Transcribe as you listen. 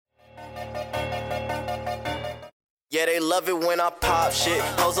Yeah, they love it when I pop shit,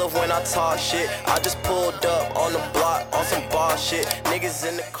 hoes up when I talk shit. I just pulled up on the block on some boss shit. Niggas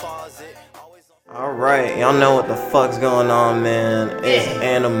in the closet. Alright, y'all know what the fuck's going on, man. It's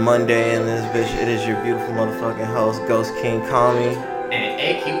Anna Monday in this bitch. It is your beautiful motherfucking host, Ghost King Kami. And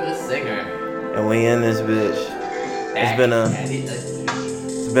AQ the singer. And we in this bitch. It's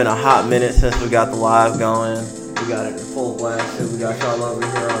been a hot minute since we got the live going. We got it in full blast. We got y'all over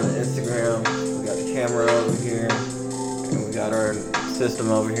here on the Instagram. We got the camera over here. And we got our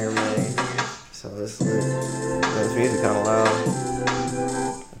system over here, man. So it's lit. Man, this music kind of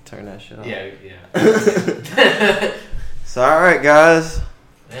loud. Turn that shit off. Yeah. So alright, guys.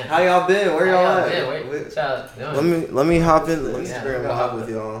 Man. How y'all been? Where y'all at? What y'all doing? Let me hop in the Yeah, Instagram live with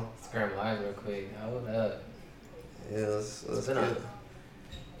y'all. Instagram live real quick. Hold up. Yeah, let's It's been a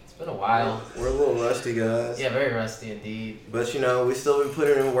get while. We're a little rusty, guys. Yeah, very rusty indeed. But you know, we still been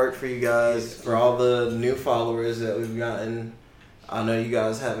putting in work for you guys, for all the new followers that we've gotten. I know you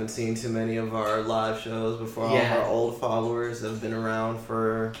guys haven't seen too many of our live shows before. All of our old followers have been around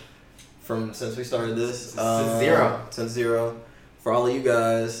since we started this. Since zero. For all of you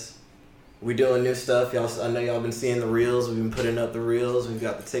guys, we doing new stuff. Y'all, I know y'all been seeing the reels. We've been putting up the reels. We've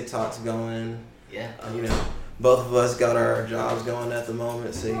got the TikToks going. Yeah. You know, both of us got our jobs going at the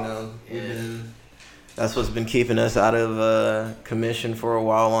moment, so you know, that's what's been keeping us out of commission for a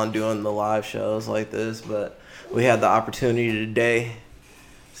while on doing the live shows like this. But we had the opportunity today,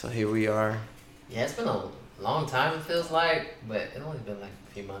 so here we are. Yeah, it's been a long time, it feels like, but it's only been like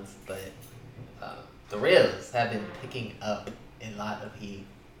a few months. But the reels have been picking up a lot of heat,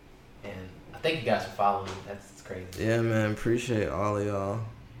 and I thank you guys for following. That's crazy. Yeah, man, appreciate all of y'all.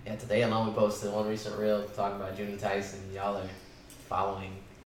 Yeah, today alone we posted one recent reel talking about Junie Tyson. Y'all are following.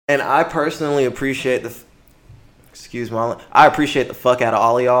 And I personally appreciate I appreciate the fuck out of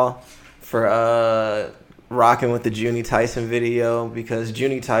all of y'all for rocking with the Junie Tyson video, because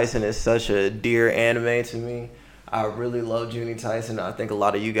Junie Tyson is such a dear anime to me. I really love Junie Tyson. I think a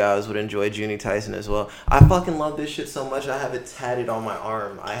lot of you guys would enjoy Junie Tyson as well. I fucking love this shit so much. I have it tatted on my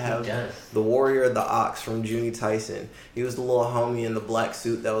arm. I have the Warrior of the Ox from Junie Tyson. He was the little homie in the black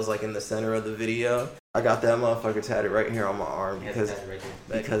suit that was like in the center of the video. I got that motherfucker tatted right here on my arm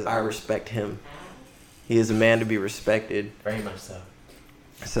because I respect him. He is a man to be respected. Very much so.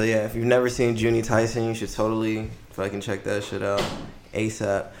 So yeah, if you've never seen Junie Tyson, you should totally fucking check that shit out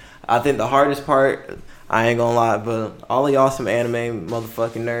ASAP. I think the hardest part, I ain't gonna lie, but all of y'all some anime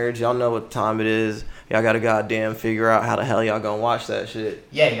motherfucking nerds, y'all know what time it is. Y'all gotta goddamn figure out how the hell y'all gonna watch that shit.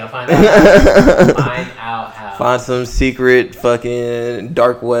 Yeah, you gotta find out how. Find some secret fucking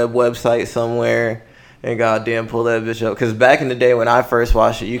dark web website somewhere and goddamn pull that bitch up. Because back in the day when I first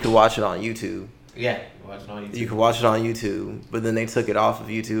watched it, you could watch it on YouTube. Yeah, watch it on YouTube. You could watch it on YouTube, but then they took it off of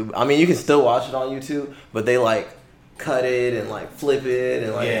YouTube. I mean, you can still watch it on YouTube, but they like cut it and like flip it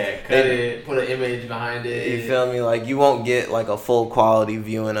and like cut it, put an image behind it. You feel me? Like you won't get like a full quality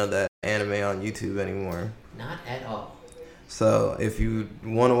viewing of that anime on YouTube anymore. Not at all. So if you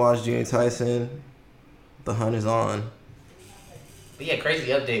want to watch Junie Tyson, the hunt is on. But yeah,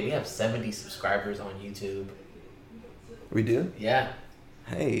 crazy update. We have 70 subscribers on YouTube. We do? Yeah.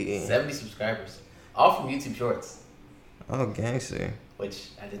 Hey. 70 subscribers. All from YouTube Shorts. Oh, gangster. Which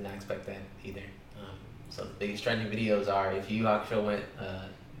I did not expect that either. So the biggest trending videos are If Yu Yu Hakusho went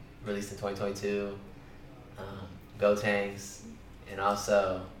released in 2022, Gotenks, and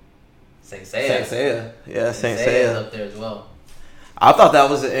also Saint Seiya. Yeah, Saint Seiya Seiya is up there as well. I thought that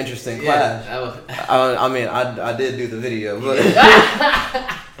was an interesting clash. Yeah, I mean, I did do the video, but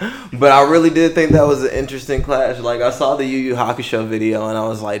but I really did think that was an interesting clash. Like, I saw the Yu Yu Hakusho video, and I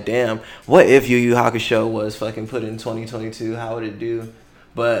was like, damn, what if Yu Yu Hakusho was fucking put in 2022? How would it do?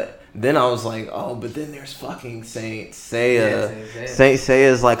 But then I was like, oh, but then there's fucking Saint Seiya. Yeah, Saint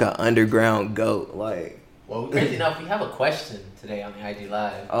Seiya is like an underground goat. Like, well, crazy enough, we have a question today on the IG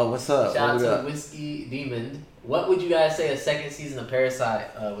Live. Oh, what's up? Shout out to Whiskey Demon. What would you guys say a second season of Parasite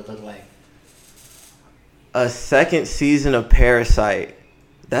would look like? A second season of Parasite?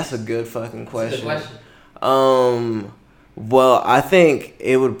 That's a good fucking question. That's a good question. Well, I think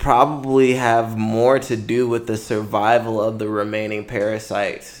it would probably have more to do with the survival of the remaining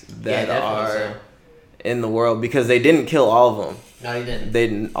parasites that are in the world, because they didn't kill all of them. No, they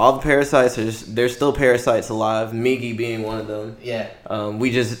didn't. All the parasites there's still parasites alive. Migi being one of them. Yeah.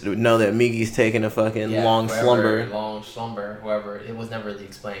 We just know that Migi's taking a fucking long slumber. However, it was never really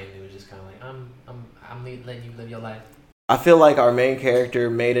explained. It was just kind of like, I'm letting you live your life. I feel like our main character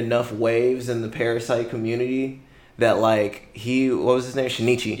made enough waves in the parasite community that, like, what was his name?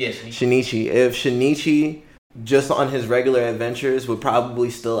 Shinichi. Yeah, Shinichi. If Shinichi, just on his regular adventures, would probably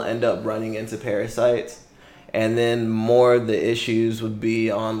still end up running into parasites. and then more of the issues would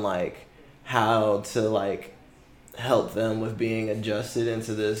be on like how to like help them with being adjusted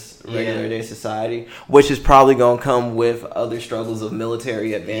into this regular day society, which is probably gonna come with other struggles of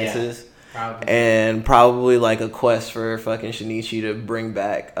military advances. Probably. And probably like a quest for fucking Shinichi to bring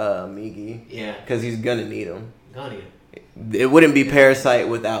back Migi. Yeah. Because he's gonna need him. Gonna need him. It wouldn't be Parasite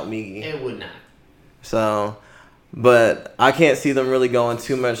without Migi. It would not. So, but I can't see them really going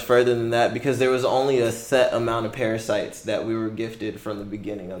too much further than that because there was only a set amount of parasites that we were gifted from the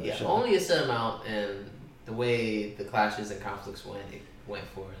beginning of the show. Only a set amount, and the way the clashes and conflicts went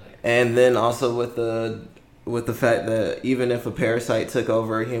for like. And then also with the fact that even if a parasite took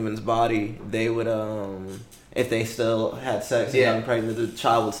over a human's body, they would if they still had sex and got pregnant, the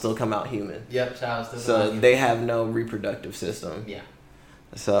child would still come out human. Yep, child still. So they have no reproductive system. Yeah.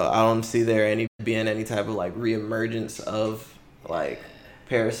 So I don't see there being any type of like reemergence of like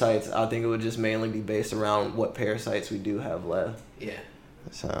parasites. I think it would just mainly be based around what parasites we do have left. Yeah.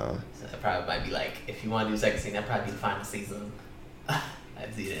 So that probably might be like, if you want to do a second season, that probably be the final season.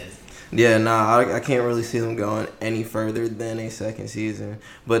 I'd see it as. Yeah, I can't really see them going any further than a second season.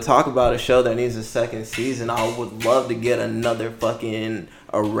 But talk about a show that needs a second season. I would love to get another fucking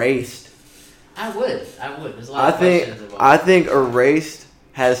Erased. I would. There's a lot of questions about I think Erased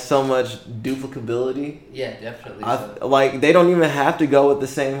has so much duplicability. Yeah, definitely. Like, they don't even have to go with the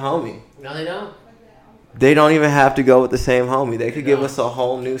same homie. No, they don't. They don't even have to go with the same homie. They could give us a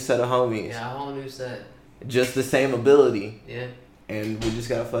whole new set of homies. Yeah, a whole new set. Just the same ability. Yeah. And we just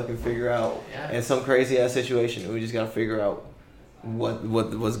gotta fucking figure out in some crazy ass situation. We just gotta figure out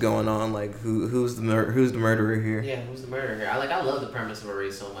what's going on. Like who's the murderer here? Yeah, who's the murderer here? I love the premise of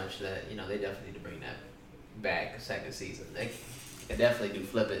Erased so much that they definitely need to bring that back second season. They definitely do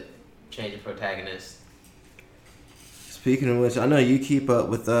flip it, change the protagonist. Speaking of which, I know you keep up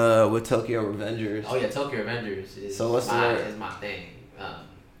with Tokyo Revengers. Oh yeah, Tokyo Revengers is my thing.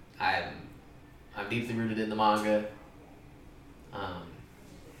 I'm deeply rooted in the manga.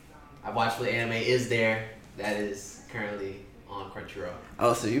 I've watched what anime is there that is currently on Crunchyroll.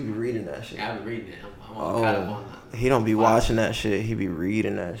 Oh, so you be reading that shit? Yeah, I be reading it. I'm kind of on that. He don't be watching that shit. He be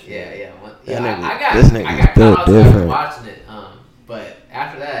reading that shit. Yeah. I got caught off guard watching it. But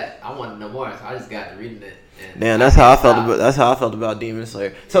after that, I wanted to know more, so I just got to reading it. Damn, that's how I felt about Demon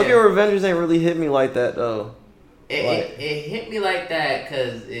Slayer. Tokyo Revengers ain't really hit me like that though. It hit me like that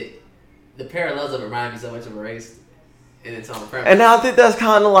because the parallels of it remind me so much of Erased. In its own premise. And I think that's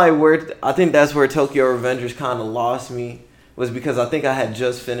kind of like where Tokyo Revengers kind of lost me, was because I think I had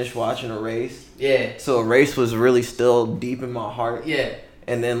just finished watching Erased. Yeah. So Erased was really still deep in my heart. Yeah.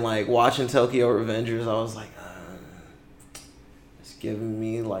 And then like watching Tokyo Revengers, I was like, it's giving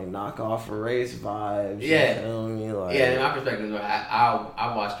me like knockoff Erased vibes. Yeah. You know what I mean? Like, yeah. In my perspective,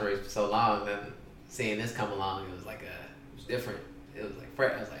 I watched Erased for so long, and then seeing this come along, it was like it was different. It was like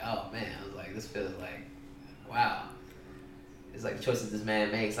fresh. I was like, oh man. I was like, this feels like, wow. It's like the choices this man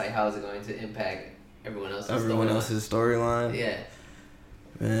makes, like how is it going to impact everyone else's storyline? Yeah.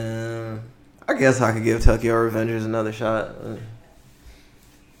 Man, I guess I could give Tokyo Revengers another shot.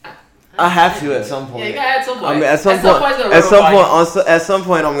 I have to at some point. Yeah, you gotta at some point. I mean, at some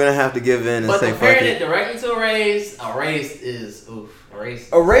point, I'm gonna have to give in and say fuck it. But comparing it directly to Erased is oof.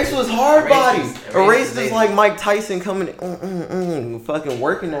 Erased was hard body. Erased is like Mike Tyson coming fucking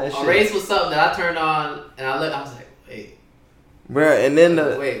working that shit. Erased was something that I turned on and I was like, wait. Bruh, and then and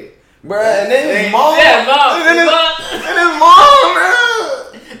then his mom. Yeah, mom. And his mom,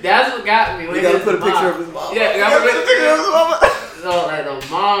 bruh. That's what got me. You gotta put a picture of his mom. Yeah, you gotta put a picture of his mom. So like the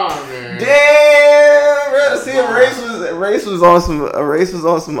mom, man. Damn, bro. See, Erased was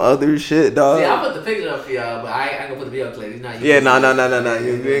on some other shit, dog. See, I put the picture up for y'all, but I ain't gonna put the video clip. It's not. Yeah, no.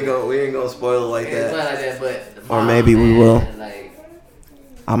 We ain't gonna spoil it like that. But or maybe we will. Like,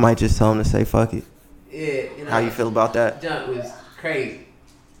 I might just tell him to say fuck it. Yeah, how you feel about that? Jump was crazy.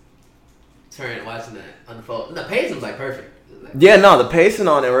 Watching that unfold. The pacing was like perfect. Yeah, no, the pacing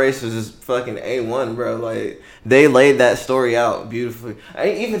on Erased was just fucking A1, bro. Like, they laid that story out beautifully.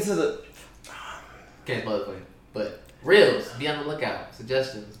 Even to the... Can't spoil it for you. But, reels, be on the lookout.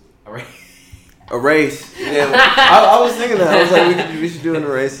 Suggestions. Erased. Yeah, I was thinking that. I was like, we should do an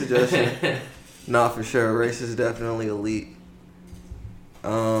Erased suggestion. Nah, for sure. Erased is definitely elite.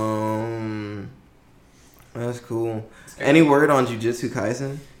 That's cool. Any word on Jujutsu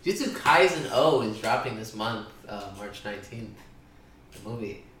Kaisen? Jujutsu Kaisen O is dropping this month, March 19th. The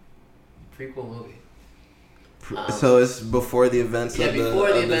movie. Prequel movie. So it's before the events of the season? Yeah,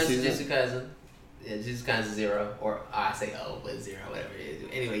 before the events of Jujutsu Kaisen. Yeah, Jujutsu Kaisen 0. Or I say O, but 0, whatever it is.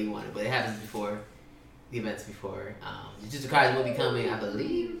 Anyway you want it. But it happens before the events before. Jujutsu Kaisen will be coming, I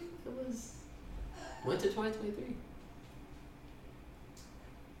believe it was winter 2023.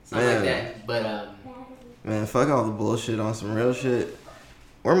 Something like that. But man, fuck all the bullshit on some real shit.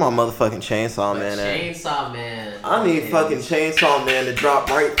 Where my motherfucking Chainsaw Man at? Chainsaw Man. I need fucking Chainsaw Man to drop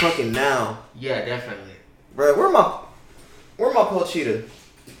right fucking now. Yeah, definitely. Bro, where my Pochita?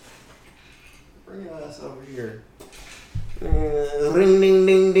 Bring your ass over here. Ring ding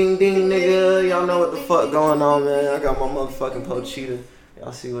ding ding ding, nigga. Y'all know what the fuck going on, man. I got my motherfucking Pochita.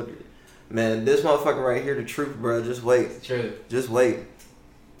 Y'all see what? Man, this motherfucker right here, the truth, bro. Just wait. True. Just wait.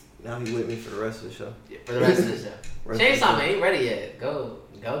 Now he with me for the rest of the show. Yeah, for the rest of the show. Chainsaw Man ain't ready yet. Go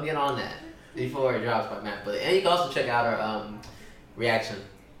get on that before it drops by Matt. And you can also check out our reaction.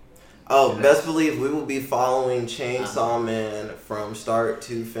 Oh, best believe we will be following Chainsaw Man from start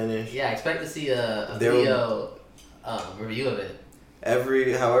to finish. Yeah, expect to see a video review of it.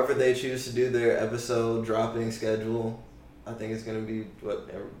 However they choose to do their episode dropping schedule. I think it's gonna be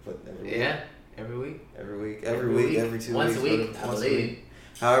every week? Yeah, every week. Every week, every 2 weeks. Once a week, I believe.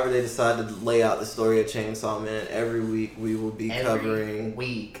 However they decide to lay out the story of Chainsaw Man, every week we will be covering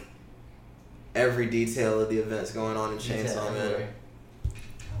every detail of the events going on in Chainsaw Man.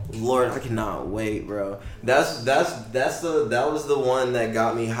 Lord, I cannot wait, bro. That was the one that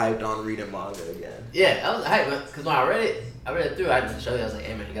got me hyped on reading manga again. Yeah, I was hyped because when I read it through. I just showed you. I was like,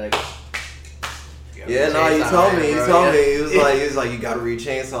 hey man, you gotta yeah, no, you told me. He was like, you gotta read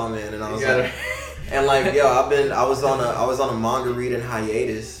Chainsaw Man, and I was like, and like, yo, I was on a manga reading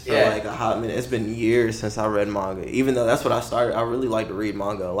hiatus for like a hot minute. It's been years since I read manga. Even though that's what I started. I really like to read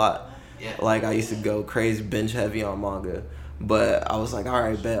manga a lot. Yeah. Like I used to go crazy binge heavy on manga. But I was like, all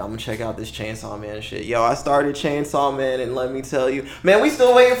right, bet I'm gonna check out this Chainsaw Man shit. Yo, I started Chainsaw Man, and let me tell you, man, we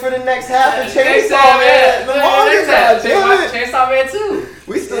still waiting for the next half of Chainsaw Man. The manga, damn it. Chainsaw Man 2.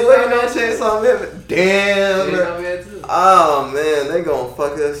 We still waiting on Chainsaw Man. Damn. Chainsaw Man 2. Oh man, they gonna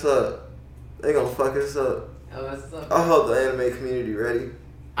fuck us up. Oh, what's up? I hope the anime community ready.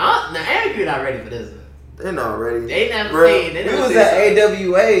 The anime community not ready for this one. They're not ready. They never Bro, seen. We was at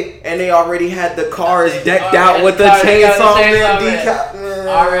AWA and they already had the cars decked out with the Chainsaw Man decal.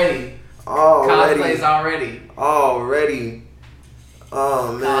 Already. Cosplays already. Oh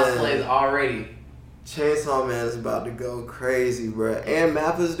man. Cosplays already. Chainsaw Man is about to go crazy, bro. And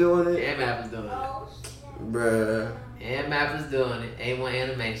Mappa's doing it. And Mappa's doing it. Bruh. And Mappa's doing it. A1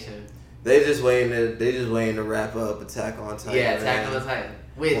 Animation. They just waiting to wrap up Attack on Titan. Yeah, Attack on Titan.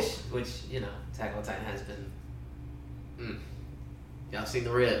 Which you know, Attack on Titan has been. Y'all seen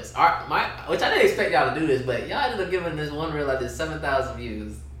the reels? Which I didn't expect y'all to do this, but y'all ended up giving this one reel like this 7,000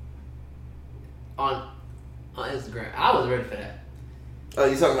 views on Instagram. I was ready for that. Oh,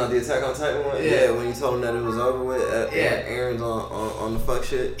 you talking about the Attack on Titan one? Yeah. When you told him that it was over with. Aaron's on the fuck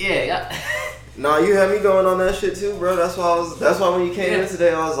shit. Yeah. Nah, you had me going on that shit too, bro. That's why when you came in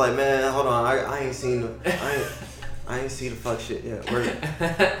today, I was like, man, hold on, I ain't seen I ain't see the fuck shit yet.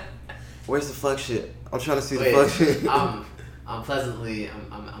 Where's the fuck shit? I'm trying to see the fuck shit. I'm pleasantly,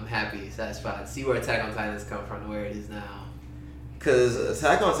 I'm happy, satisfied. See where Attack on Titan has come from to where it is now. Cause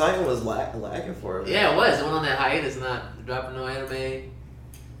Attack on Titan was lagging for it. Yeah, it was. It went on that hiatus, not dropping no anime.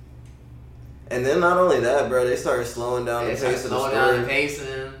 And then not only that, bro, they started slowing down the pace of the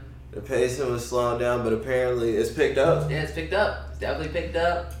story. The pacing was slowing down, but apparently it's picked up. Yeah, it's picked up. It's definitely picked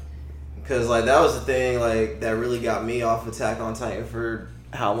up. Cause like that was the thing like that really got me off Attack on Titan for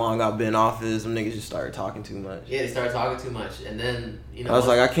how long I've been off is them niggas just started talking too much. Yeah, they started talking too much, and then I was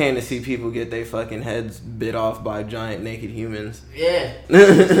like, I came to see people get their fucking heads bit off by giant naked humans. Yeah. And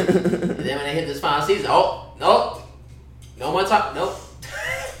then when they hit this final season, no more talk, nope.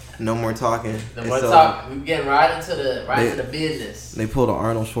 No more talking. No more talking. We getting right into the business. They pulled an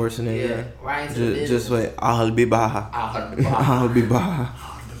Arnold Schwarzenegger. Yeah, right into the business. Just wait. I'll be back.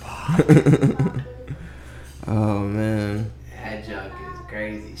 Oh man. That junk is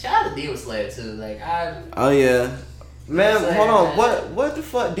crazy. Shout out to Demon Slayer too. Oh yeah. Man, Slayer, hold on. man. What the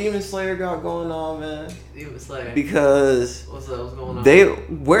fuck Demon Slayer got going on, man? Demon Slayer. Because what's up? What's going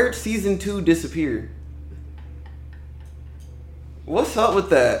on? Where'd season 2 disappear? What's up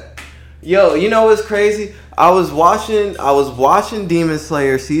with that? Yo, you know what's crazy? I was watching Demon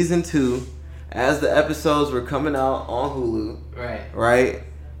Slayer season 2 as the episodes were coming out on Hulu. Right?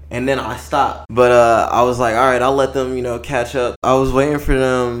 And then I stopped. But I was like, all right, I'll let them, catch up. I was waiting for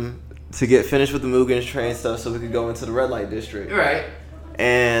them to get finished with the Mugen's Train stuff so we could go into the red light district. Right.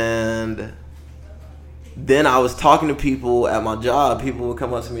 And then I was talking to people at my job. People would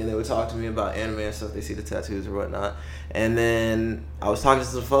come up to me and they would talk to me about anime and stuff. They see the tattoos or whatnot. And then I was talking to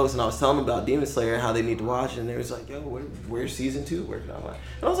some folks and I was telling them about Demon Slayer and how they need to watch it. And they was like, yo, where's season 2? Where can I watch it?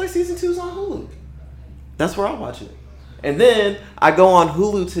 And I was like, season 2's on Hulu. That's where I watch it. And then I go on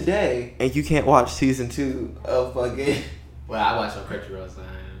Hulu today, and you can't watch season 2 of fucking. Well, I watch on Crunchyroll, so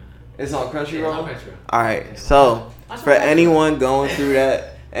It's on Crunchyroll. Yeah, it's on Crunchyroll. All right, Yeah, so watch for on Crunchyroll. anyone going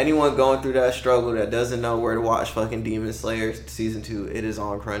through that struggle that doesn't know where to watch fucking Demon Slayer season 2, it is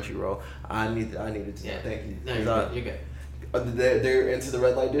on Crunchyroll. I needed to Yeah. thank you. No, 'Cause you're good. They're into the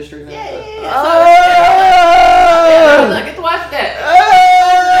red light district now. Yeah. Oh! I get to watch that.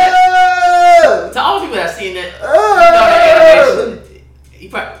 Oh! To all the people that have seen it, you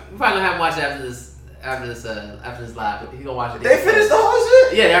probably gonna have to watch it after this live. But you gonna watch it. They finished the whole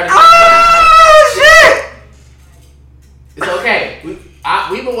shit. Yeah, they already. Oh shit! It's okay.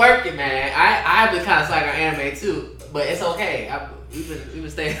 We've been working, man. I've been kind of slacking on anime too, but it's okay. We've been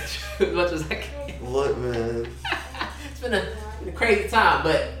staying as much as I can. Look, man. It's been a crazy time,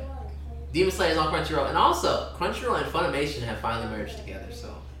 but Demon Slayer is on Crunchyroll, and also Crunchyroll and Funimation have finally merged together. So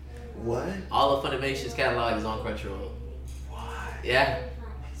What? all of Funimation's catalog is on Crunchyroll. What? Yeah,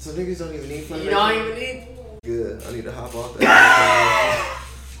 So niggas don't even need Funimation? you don't even need. Good. I need to hop off that.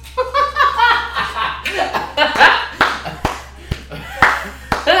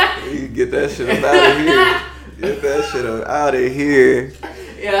 You get that shit up out of here. Get that shit up out of here.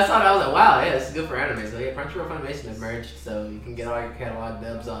 Yeah, I saw that. I was like, wow, yeah, it's good for anime. So yeah, Crunchyroll and Funimation have merged, so you can get all your catalog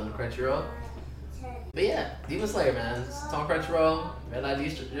dubs on Crunchyroll. But yeah, Demon Slayer, man, it's on Crunchyroll. Red Light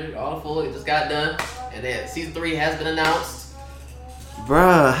District, all full. It just got done, and then season 3 has been announced.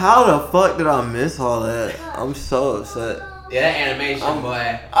 Bruh, how the fuck did I miss all that? I'm so upset. Yeah, that animation,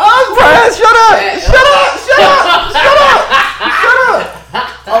 boy. I'm pressed. Shut up.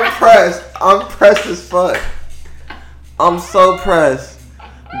 I'm pressed. I'm pressed as fuck. I'm so pressed.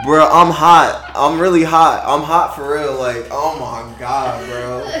 Bro, I'm hot. I'm really hot. I'm hot for real. Like, oh my god,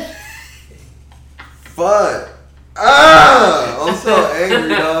 bro. Fuck. I'm so angry,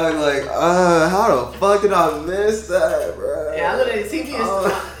 dog. Like, how the fuck did I miss that, bro? Yeah, I looked at the TV. I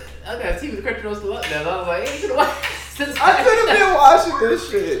got TV. The Crunchyroll still up there. I was like, hey, you could watch. I could have been watching this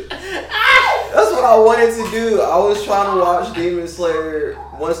shit. That's what I wanted to do. I was trying to watch Demon Slayer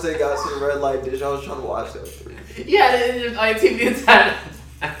once they got to the red light dish. I was trying to watch that. Yeah, it's just on your TV inside.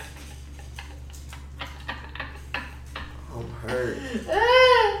 I'm hurt.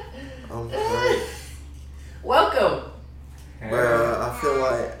 I'm hurt. Welcome. Bro,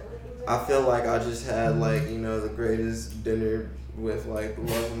 I feel like I just had like, you know, the greatest dinner with like the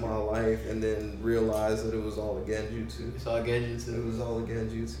love of my life, and then realized that it was all against YouTube. It's all Genjutsu. It was all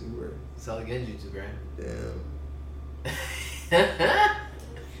against YouTube, bro. It's all Genjutsu, right? Damn.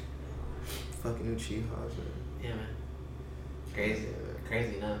 Fucking Uchiha, man. Yeah, man. Crazy. Yeah.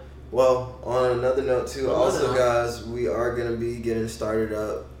 Crazy enough. Well, on another note too, Well, also no. guys, we are gonna be getting started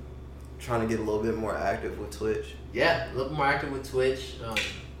up, trying to get a little bit more active with Twitch. Yeah, a little more active with Twitch.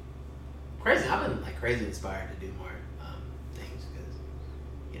 Crazy. I've been like crazy inspired to do more things because,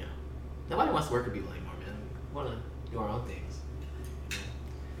 you know, nobody wants to work with people anymore, man. We want to do our own things.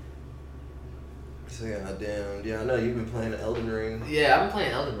 So yeah, damn. Yeah, I know you've been playing Elden Ring. Yeah, I've been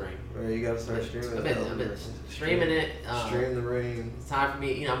playing Elden Ring. Right, you gotta start streaming. I've been streaming it. Stream the ring. It's time for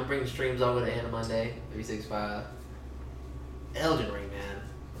me. You know, I'm gonna bring the streams over to Anna Monday, 365. Elden Ring, man.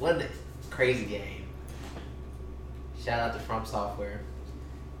 What a crazy game. Shout out to From Software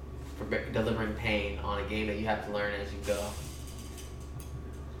for delivering pain on a game that you have to learn as you go.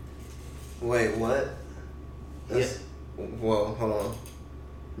 Wait, what? Whoa, hold on.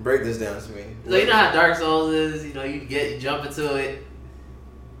 Break this down to me. So you know how Dark Souls is. You know, you jump into it.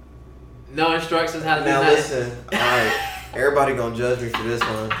 No instructions how to do Now nothing. listen, alright, everybody gonna judge me for this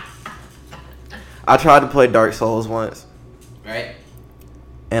one. I tried to play Dark Souls once, Right?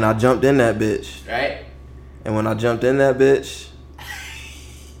 and I jumped in that bitch. Right? And when I jumped in that bitch,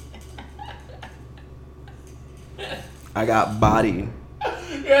 I got bodied.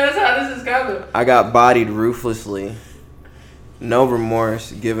 Yeah, that's how this is coming. I got bodied ruthlessly. No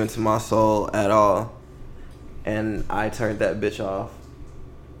remorse given to my soul at all. And I turned that bitch off.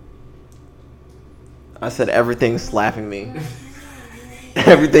 I said everything's slapping me.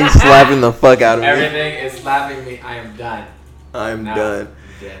 Everything's slapping the fuck out of me. Everything is slapping me. I am done. I'm Now done. I'm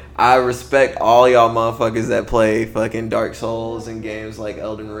dead. I respect all y'all motherfuckers that play fucking Dark Souls and games like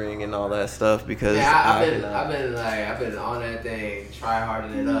Elden Ring and all that stuff because Yeah, I've been on that thing, try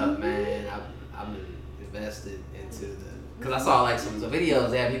hardening it up, man. I've been invested into because I saw like some videos.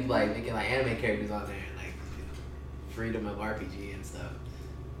 They have people like making like anime characters on there, like freedom of RPG and stuff.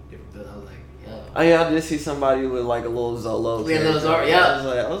 Different builds. I was like, yo. Oh yeah, I did see somebody with like a little Zolo. Yeah, little character.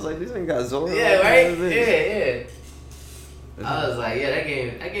 Zoro, yeah. I was like, this ain't got Zoro. Yeah, What right. is this? Yeah. I was like, yeah,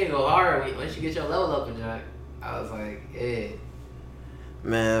 that game go hard once you get your level up and junk. I was like, yeah.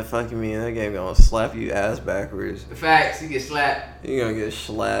 Man, fucking me. That game gonna slap you ass backwards. Facts, you get slapped. You gonna get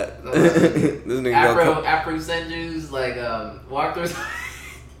slapped. This nigga Afro Senju's like walkthroughs.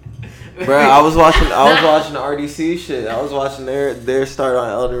 Bro, I was watching the RDC shit. I was watching their start on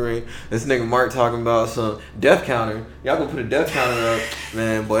Elden Ring. This nigga Mark talking about some death counter. Y'all gonna put a death counter up,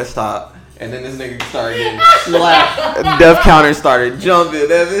 man? Boy, stop. And then this nigga started getting slapped. Death counter started jumping.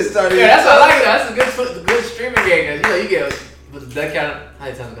 That bitch started. Yeah, that's what I like. That's a good streaming game. Cause you get with the death counter. How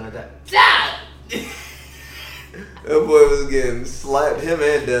many times gonna die? That boy was getting slapped. Him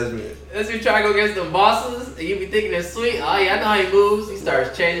and Desmond. As you try to go against the bosses, and you be thinking they're sweet. Oh yeah, I know how he moves. He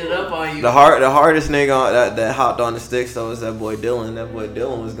starts changing it up on you. The hardest nigga that hopped on the sticks though was that boy Dylan. That boy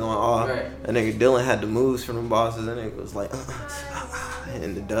Dylan was going off. Right. That nigga Dylan had the moves from the bosses. That nigga was like,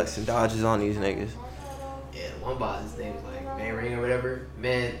 and the ducks and dodges on these niggas. Yeah, one boss, his name was like Man Ring or whatever.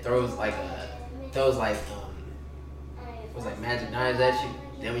 Man throws like magic knives at you.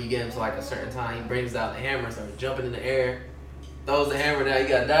 Then when you get him to like a certain time, he brings out the hammer, starts jumping in the air, throws the hammer down. You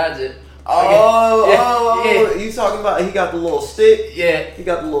gotta dodge it. Oh, you talking about he got the little stick? Yeah. He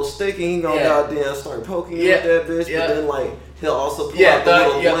got the little stick and he gonna goddamn start poking you with that bitch. But then like he'll also pull out the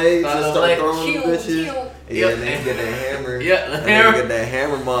little blades and start throwing the bitches. Yeah, and then he get that hammer. Yeah, the and hammer. then he get that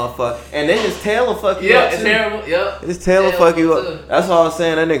hammer, motherfucker. And then his tail will fuck you up. Yeah, it's terrible. Yep. His tail will fuck you up. That's why I was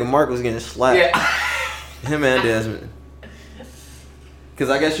saying that nigga Mark was getting slapped. Yeah. Him and Desmond. Cause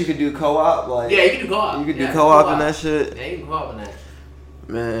I guess you could do co-op, like yeah, you can do co-op. You could do co-op in that shit. Yeah, you can co-op in that.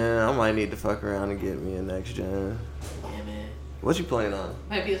 Man, I might need to fuck around and get me a next gen. Yeah, man. What you playing on?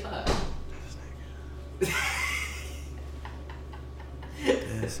 My PS5.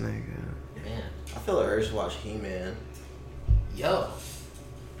 This nigga. Man. I feel the urge to watch He-Man. Yo,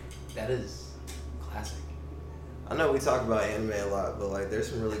 that is classic. I know we talk about anime a lot, but like, there's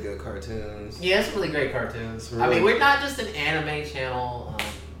some really good cartoons. Yeah, it's really great cartoons. Really, I mean, we're not just an anime channel.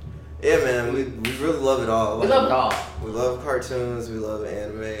 Yeah, man, we really love it all. We love it all. We love cartoons. We love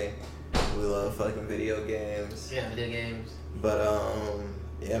anime. We love fucking video games. Yeah, video games. But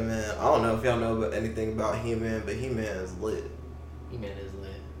yeah, man. I don't know if y'all know anything about He-Man, but He-Man is lit. He-Man is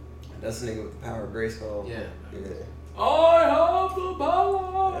lit. That's the nigga with the power of Grayskull. Yeah. Yeah. I have the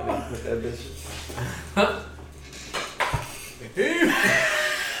power. I mean, put that bitch. Ain't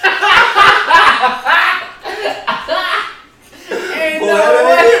no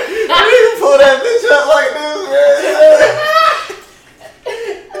way. You pull that bitch up like this, man.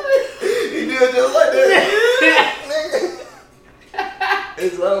 You do it just like that.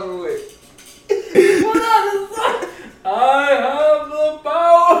 It's over with. I have the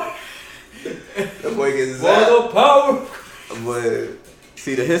power. That boy gets the power. But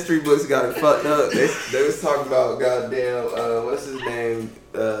see, the history books got it fucked up. They was talking about goddamn what's his name,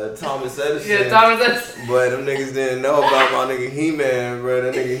 Thomas Edison. Yeah, Thomas Edison. But them niggas didn't know about my nigga He-Man, bro.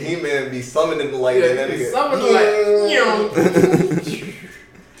 That nigga He-Man be summoning the light. Yeah, and that nigga summoning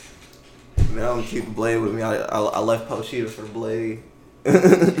Man, I'm gonna keep the blade with me. I left Pochita for the blade.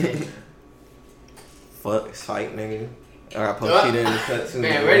 Fuck, fight, nigga. I got Pochita in the cut too.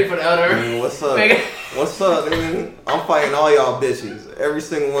 Man, ready for the other. Man, what's up? What's up, nigga? I'm fighting all y'all bitches. Every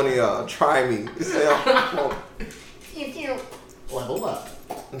single one of y'all. Try me. Say Level up.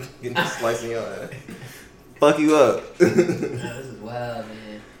 Getting slicing your ass. Fuck you up. This is wild,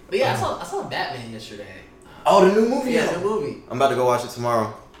 man. But yeah, I saw Batman yesterday. Oh, the new movie? Yeah, the movie. I'm about to go watch it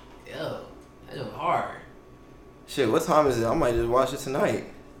tomorrow. Yo, that was hard. Shit, what time is it? I might just watch it tonight.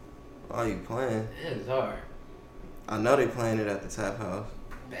 Oh, you playing? It was hard. I know they playing it at the Tap House.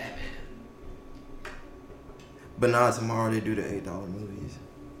 Batman. But nah, tomorrow they do the $8 movies.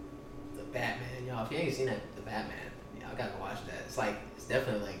 The Batman, y'all. If you ain't seen that, the Batman, y'all gotta watch that. It's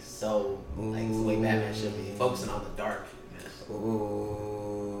definitely like so like the way Batman should be, focusing on the darkness.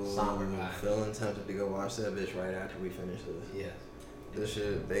 Ooh. Somber vibe. Feeling tempted to go watch that bitch right after we finish this. Yes. This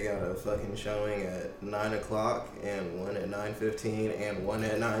shit, they got a fucking showing at 9 o'clock and one at 9:15 and one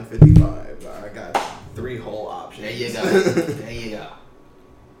at 9:55. I got 3 whole options. There you go. There you go.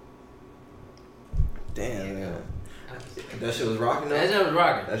 Damn, man. That shit was rocking though? That shit was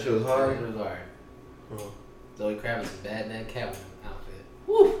rocking. That shit was hard? That shit was hard. Huh. Zoe Kravitz is bad in that Catwoman outfit.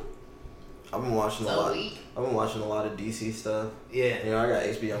 Woo! I've been watching a lot. Zoe. I've been watching a lot of DC stuff. Yeah. You know, I got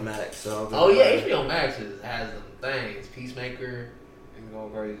HBO Max, so. Oh yeah, HBO Max has them things. Peacemaker, and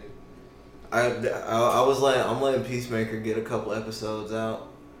going crazy. I was like, I'm letting Peacemaker get a couple episodes out.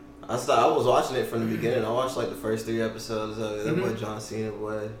 I was watching it from the beginning. I watched like the first 3 episodes of it. That boy John Cena,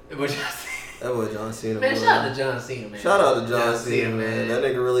 boy. That boy John Cena, man, boy. shout out to John Cena, man. Shout out to John Cena, man. That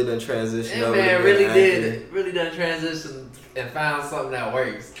nigga really done transitioned that over. Man really done transition and found something that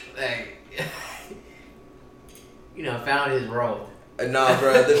works. Like, you know, found his role. Nah,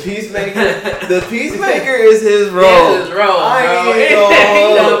 bro. The Peacemaker is his role. Yeah, his role, I bro. ain't even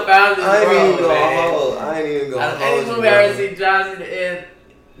gonna hold. Found his I ain't role, even gonna man. hold. I ain't even gonna hold. Any movie I ever seen John Cena in,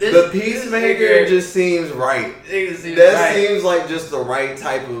 The Peacemaker just seems right. Seems like just the right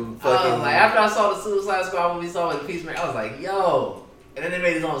type of fucking. Like after I saw the Suicide Squad movie, saw the Peacemaker, I was like, yo. And then they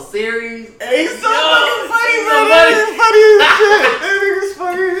made his own series. And he's so fucking funny, man. He's funny as shit. That nigga's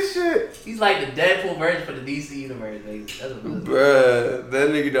funny as shit. He's like the Deadpool version for the DC universe. That's what Bruh, that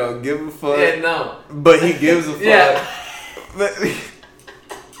nigga don't give a fuck. Yeah, no. But he gives a fuck. Yeah.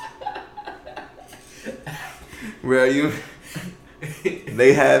 Bro,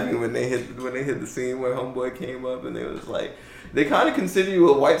 they had me when they hit the scene where Homeboy came up and they was like, they kind of consider you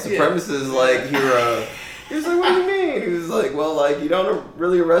a white supremacist like hero. He was like, what do you mean? He was like, well, like you don't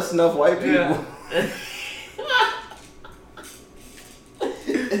really arrest enough white people. Yeah.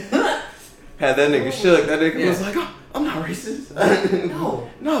 Had that nigga shook. That nigga was like, oh, I'm not racist. No.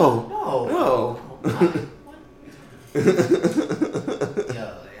 Yo,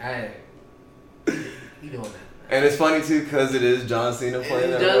 he doing that. And it's funny too because it is John Cena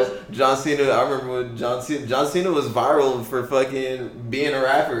playing that role. John Cena, I remember when John Cena was viral for fucking being a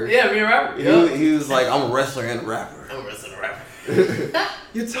rapper. Yeah, being a rapper. He was like, I'm a wrestler and a rapper. I'm a wrestler and a rapper.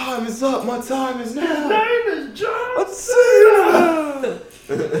 Your time is up. My time is now. His name is John Cena.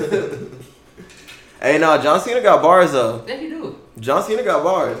 Hey, no, John Cena got bars though. Yeah, he do. John Cena got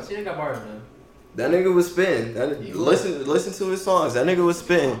bars. Cena got bars, man. That nigga was spitting. Listen to his songs. That nigga was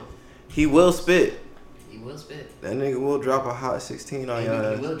spitting. He will spit. He will spit. That nigga will drop a hot 16 on your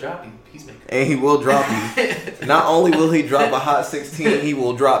ass. He will drop you, Peacemaker. And he will drop you. Not only will he drop a hot 16, he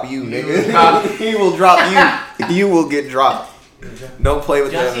will drop you, nigga. He will drop you. You will get dropped. Don't play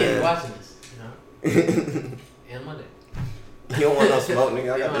with that, man. Watching this, you know? And Monday. You don't want no smoke,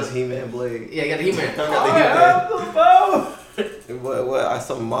 nigga. I got this He-Man blade. Yeah, you got the He-Man. I got the He-Man. What? I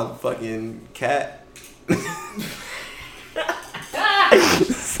some motherfucking cat.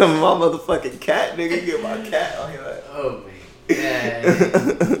 Some of my motherfucking cat, nigga. Get my cat on your ass. Oh, man.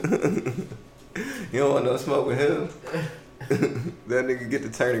 You don't want no smoke with him. That nigga get to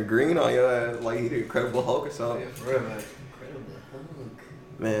turning green on your ass like he the Incredible Hulk or something. Yeah, for real, man. Incredible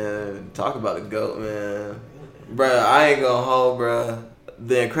Hulk. Man, talk about the GOAT, man. Bruh, I ain't gonna hold, bruh.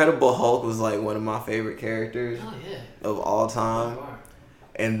 The Incredible Hulk was like one of my favorite characters of all time.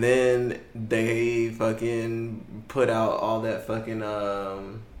 And then they fucking put out all that fucking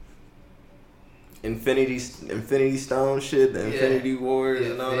Infinity Stone shit, the Infinity Wars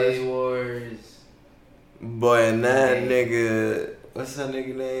and all that. Infinity Wars. Boy, and that nigga, what's that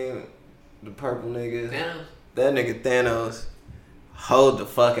nigga name? The purple nigga. Thanos. That nigga Thanos. Hold the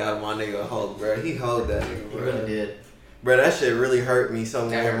fuck out of my nigga Hulk, bro. He hold that nigga, bro. He really did. Bro, that shit really hurt me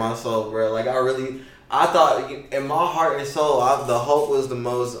somewhere in my soul, bro. Like, I thought in my heart and soul, the Hulk was the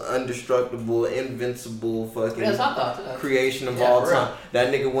most indestructible, invincible fucking creation of all time.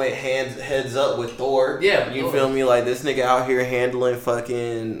 That nigga went heads up with Thor. Yeah, you feel me? Like, this nigga out here handling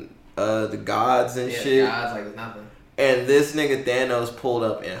fucking the gods and shit. The gods like it's nothing. And this nigga Thanos pulled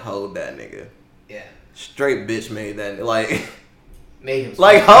up and hold that nigga. Yeah. Straight bitch made that like. Made him speak.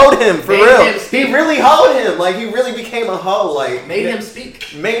 Like, hold him, for real. He really hold him. Like, he really became a hoe. Like, made him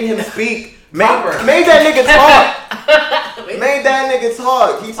speak. Made him speak. Made that nigga talk. Made that nigga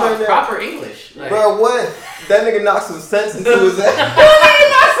talk. He turned proper English. Like, bro, what? That nigga knocked some sense into his ass. That nigga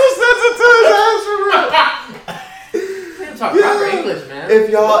knocked some sense into his ass, for real. He talk proper English, man.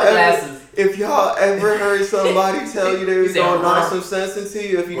 If y'all ever heard somebody tell you they was gonna knock some sense into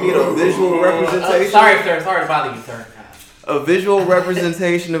you, if you need a visual representation. Sorry, sir. Sorry to bother you, sir. A visual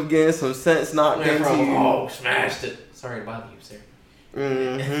representation of getting some sense knocked into you. Oh, smashed it. Sorry to bother you, sir.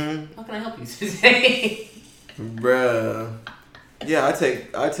 Mm-hmm. How can I help you today? Bruh. Yeah, I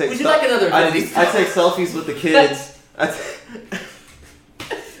take. Would you like another Infinity Stone? I take selfies with the kids.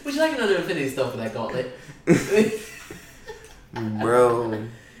 Would you like another Infinity Stone for that gauntlet? Bro.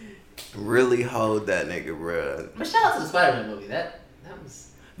 Really hold that nigga, bruh. But shout out to the Spider-Man movie. That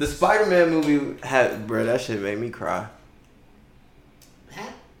was... The Spider-Man movie had... Bruh, that shit made me cry.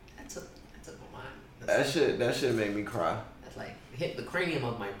 That took my mind. That shit made me cry. That's like hit the cranium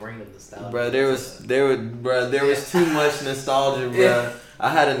of my brain of nostalgia. Bruh, there was too much nostalgia, bruh. Yeah. I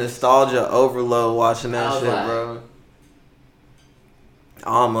had a nostalgia overload watching that shit, bro. I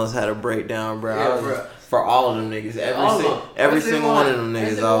almost had a breakdown, bro. Yeah, for all of them niggas. Every single one of them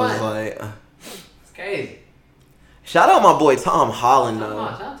niggas, I was like... It's crazy. Shout out my boy Tom Holland, though.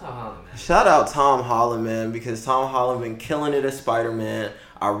 Shout out Tom Holland, man. Shout out Tom Holland, man, because Tom Holland been killing it as Spider-Man.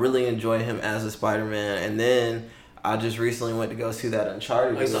 I really enjoy him as a Spider-Man. And then I just recently went to go see that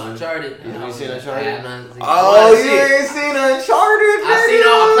Uncharted. Oh, you saw Uncharted? Have you seen Uncharted? I have not seen Oh, you ain't seen Uncharted?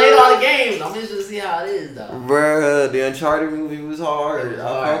 I played all the games. I'm interested to see how it is, though. Bruh, the Uncharted movie was hard. It was I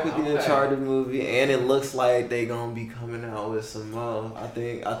hard. fuck with the Uncharted movie, and it looks like they gonna be coming out with some more. I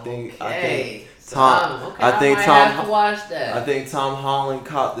think Okay. Tom. Okay, I think might Tom. have to watch that. I think Tom Holland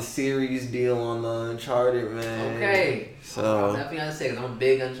caught the series deal on the Uncharted, man. Okay. So. I'm definitely gonna say, because I'm a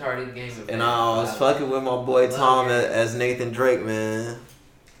big Uncharted gamer. And I was fucking with my boy Tom as Nathan Drake, man.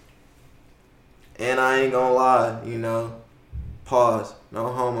 And I ain't gonna lie, you know. Pause.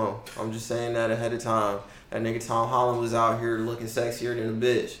 No homo. I'm just saying that ahead of time. That nigga Tom Holland was out here looking sexier than a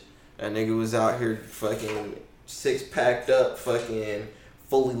bitch. That nigga was out here fucking six-packed up, fucking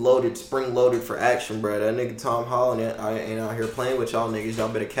fully loaded, spring-loaded for action, bro. That nigga Tom Holland ain't out here playing with y'all niggas. Y'all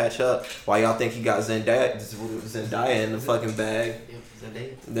better catch up. Why y'all think he got Zendaya in the fucking bag?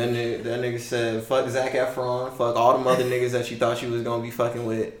 Then that nigga said, fuck Zac Efron, fuck all them other niggas that you thought you was gonna be fucking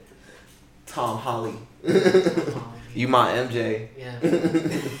with. Tom Holly. You my MJ. Yeah.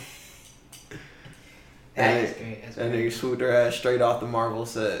 That's great. That nigga swooped her ass straight off the Marvel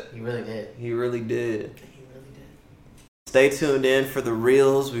set. He really did. He really did. Stay tuned in for the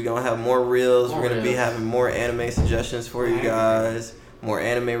reels. We're gonna have more reels. We're gonna be having more anime suggestions for you guys. More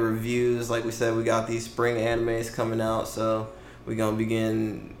anime reviews. Like we said, we got these spring animes coming out, so we're gonna be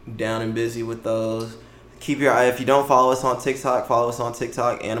getting down and busy with those. Keep your eye. If you don't follow us on TikTok, follow us on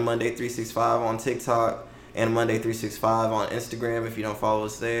TikTok. Animonday365 on TikTok. Animonday365 on Instagram if you don't follow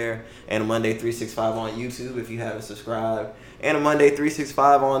us there. Animonday365 on YouTube if you haven't subscribed.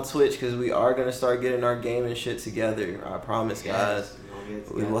 Animonday365 on Twitch, because we are going to start getting our gaming shit together. I promise, guys.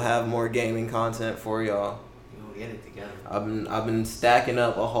 We will have more gaming content for y'all. We'll get it together. I've been stacking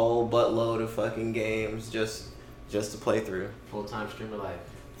up a whole buttload of fucking games just to play through. Full-time streamer life.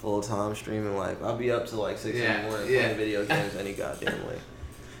 Full-time streaming life. I'll be up to like 6 in the morning playing video games any goddamn way.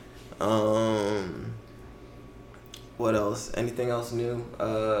 What else? Anything else new?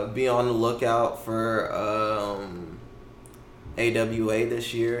 Be on the lookout for AWA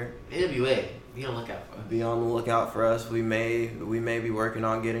this year. AWA. Be on the lookout for us. Be on the lookout for us. We may be working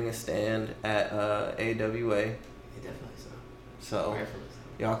on getting a stand at AWA. Yeah, definitely so.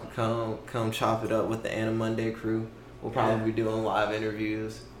 Y'all can come chop it up with the Animonday crew. We'll probably be doing live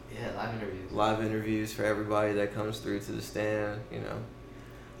interviews. Yeah, live interviews. Live interviews for everybody that comes through to the stand, you know.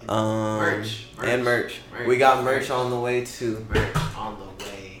 Merch. And merch. We got merch on the way too. Merch on the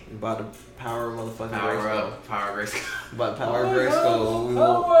way. By the power of motherfucking Power up. Power Grace. By power of Grace School.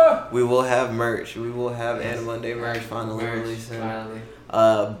 We will have merch. We will have Animonday merch finally releasing.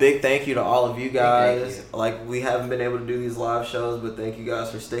 Big thank you to all of you guys. Like, we haven't been able to do these live shows, but thank you guys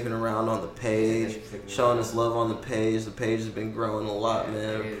for sticking around on the page, showing us love on the page. The page has been growing a lot,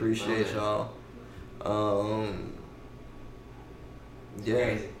 man. Appreciate y'all.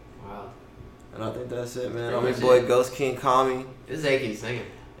 Yeah. Wow. And I think that's it, man. I'm your boy Ghost King Kami. This is AK singing.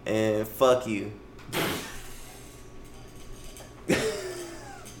 And fuck you.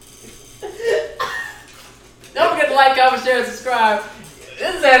 Don't forget to like, comment, share, and subscribe.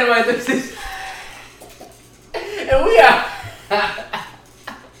 This is Anime 365. And we are.